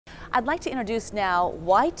I'd like to introduce now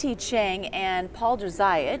YT Cheng and Paul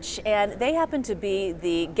Drzaic, and they happen to be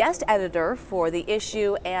the guest editor for the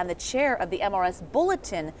issue and the chair of the MRS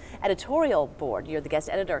Bulletin editorial board. You're the guest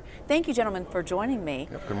editor. Thank you, gentlemen, for joining me.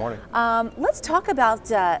 Yep, good morning. Let's talk about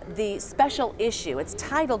the special issue. It's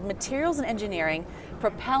titled Materials and Engineering,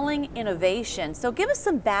 Propelling Innovation. So give us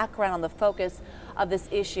some background on the focus of this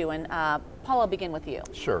issue, and Paul, I'll begin with you.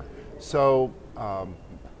 Sure. So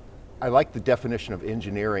I like the definition of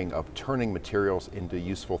engineering of turning materials into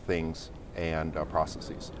useful things and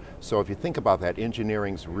processes. So if you think about that,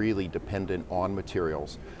 engineering's really dependent on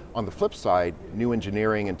materials. On the flip side, new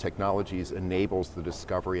engineering and technologies enables the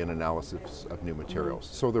discovery and analysis of new materials.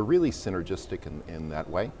 So they're really synergistic in that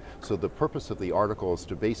way. So the purpose of the article is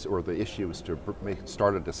to the issue is to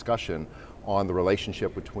start a discussion on the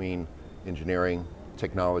relationship between engineering,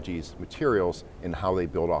 technologies, materials, and how they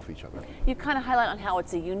build off each other. You kind of highlight on how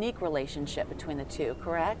it's a unique relationship between the two,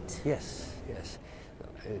 correct? Yes, yes.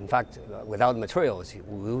 In fact, without materials,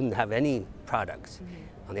 we wouldn't have any products.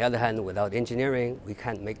 On the other hand, without engineering, we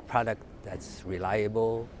can't make product that's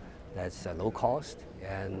reliable, that's low cost,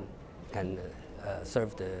 and can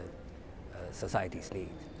serve the society's needs.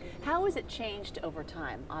 How has it changed over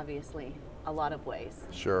time? Obviously, a lot of ways.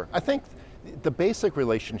 Sure. I think the basic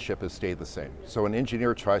relationship has stayed the same. So an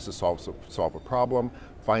engineer tries to solve a problem,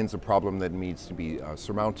 finds a problem that needs to be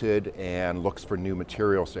surmounted, and looks for new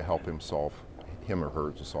materials to help him or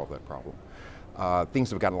her to solve that problem.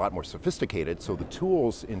 Things have gotten a lot more sophisticated, so the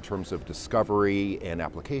tools in terms of discovery and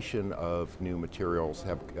application of new materials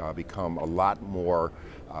have become a lot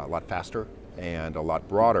faster and a lot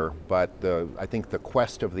broader, but I think the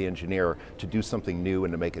quest of the engineer to do something new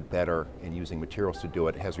and to make it better and using materials to do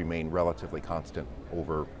it has remained relatively constant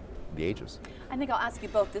over the ages. I think I'll ask you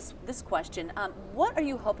both this question. What are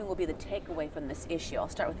you hoping will be the takeaway from this issue? I'll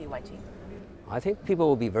start with you, YT. I think people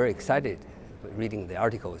will be very excited reading the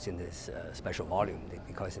articles in this special volume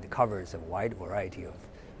because it covers a wide variety of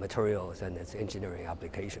materials and its engineering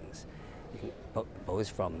applications, both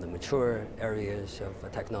from the mature areas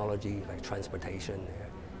of technology like transportation,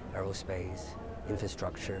 aerospace,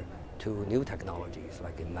 infrastructure, to new technologies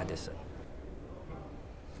like in medicine.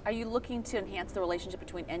 Are you looking to enhance the relationship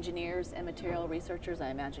between engineers and material researchers? I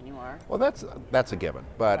imagine you are. Well, that's a given.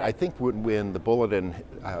 But right. I think when the Bulletin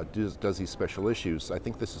does these special issues, I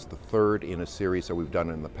think this is the third in a series that we've done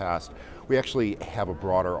in the past. We actually have a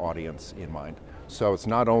broader audience in mind. So it's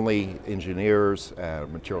not only engineers,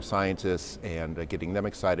 material scientists, and getting them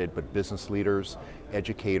excited, but business leaders,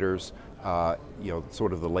 educators,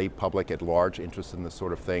 sort of the lay public at large interested in this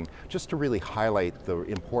sort of thing, just to really highlight the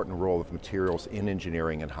important role of materials in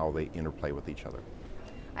engineering and how they interplay with each other.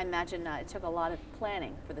 I imagine it took a lot of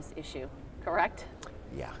planning for this issue, correct?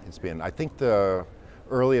 Yeah, it's been. I think the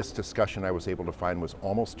earliest discussion I was able to find was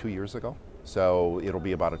almost 2 years ago. So it'll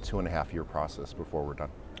be about a 2.5-year process before we're done.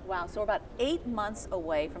 Wow, so we're about 8 months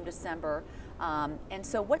away from December. And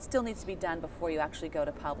so what still needs to be done before you actually go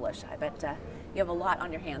to publish? I bet you have a lot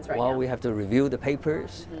on your hands right now. Well, we have to review the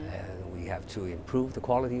papers, and we have to improve the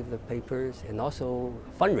quality of the papers, and also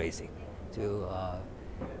fundraising to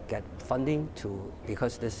get funding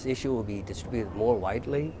because this issue will be distributed more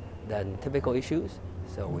widely than typical issues.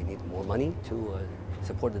 So we need more money to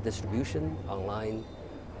support the distribution, online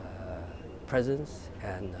presence,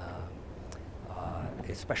 and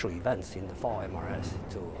special events in the fall MRS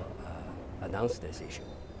to announce this issue.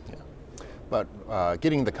 Yeah. But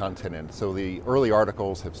getting the content in. So the early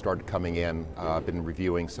articles have started coming in. I've been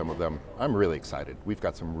reviewing some of them. I'm really excited. We've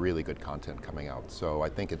got some really good content coming out. So I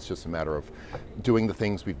think it's just a matter of doing the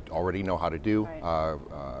things we already know how to do,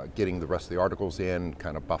 right. Getting the rest of the articles in,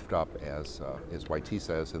 kind of buffed up as YT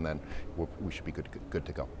says, and then we should be good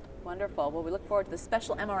to go. Wonderful. Well, we look forward to the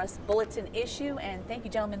special MRS Bulletin issue, and thank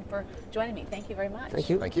you, gentlemen, for joining me. Thank you very much. Thank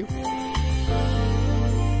you. Thank you.